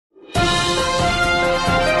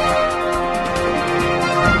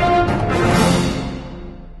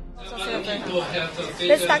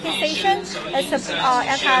This docking station it has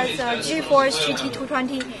GeForce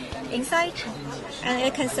GT220 inside, and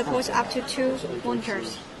it can support up to 2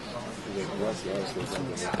 monitors.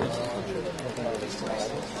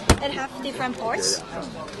 It have different ports.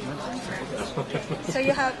 So we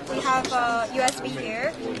have USB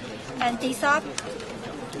here and DSOP,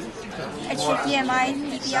 HDMI,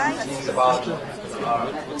 DPI. It's about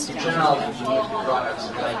general products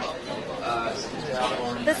like.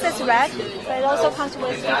 This is red, but it also comes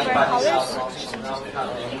with different colors.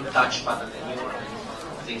 Touch button.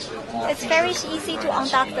 It's very easy to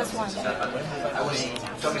undock this one. I was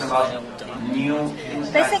talking about new.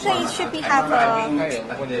 Basically, it should have a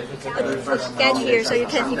gadget here, so you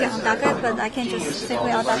can undock it. But I can just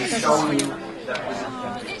simply undock this one.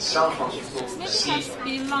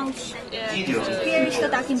 Here is the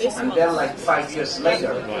docking port. And then, like 5 years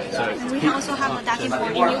later, we can also have a docking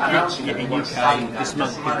port in this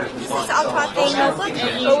month. This is Ultra Thin notebook,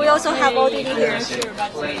 but we also have ODD here.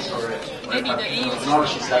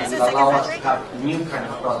 Technologies that will allow us to have new kind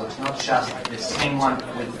of products, not just the same one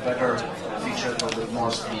with better features or with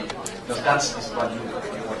more speed. Because that's what you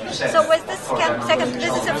said. So with this second,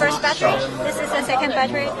 this is the first battery. This is the second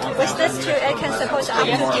battery. With this too, it can support up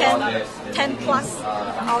to 10 plus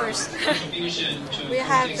hours. We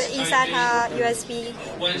have the eSATA USB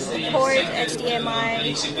port, HDMI.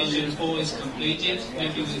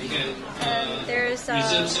 And there's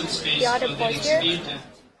the other port here.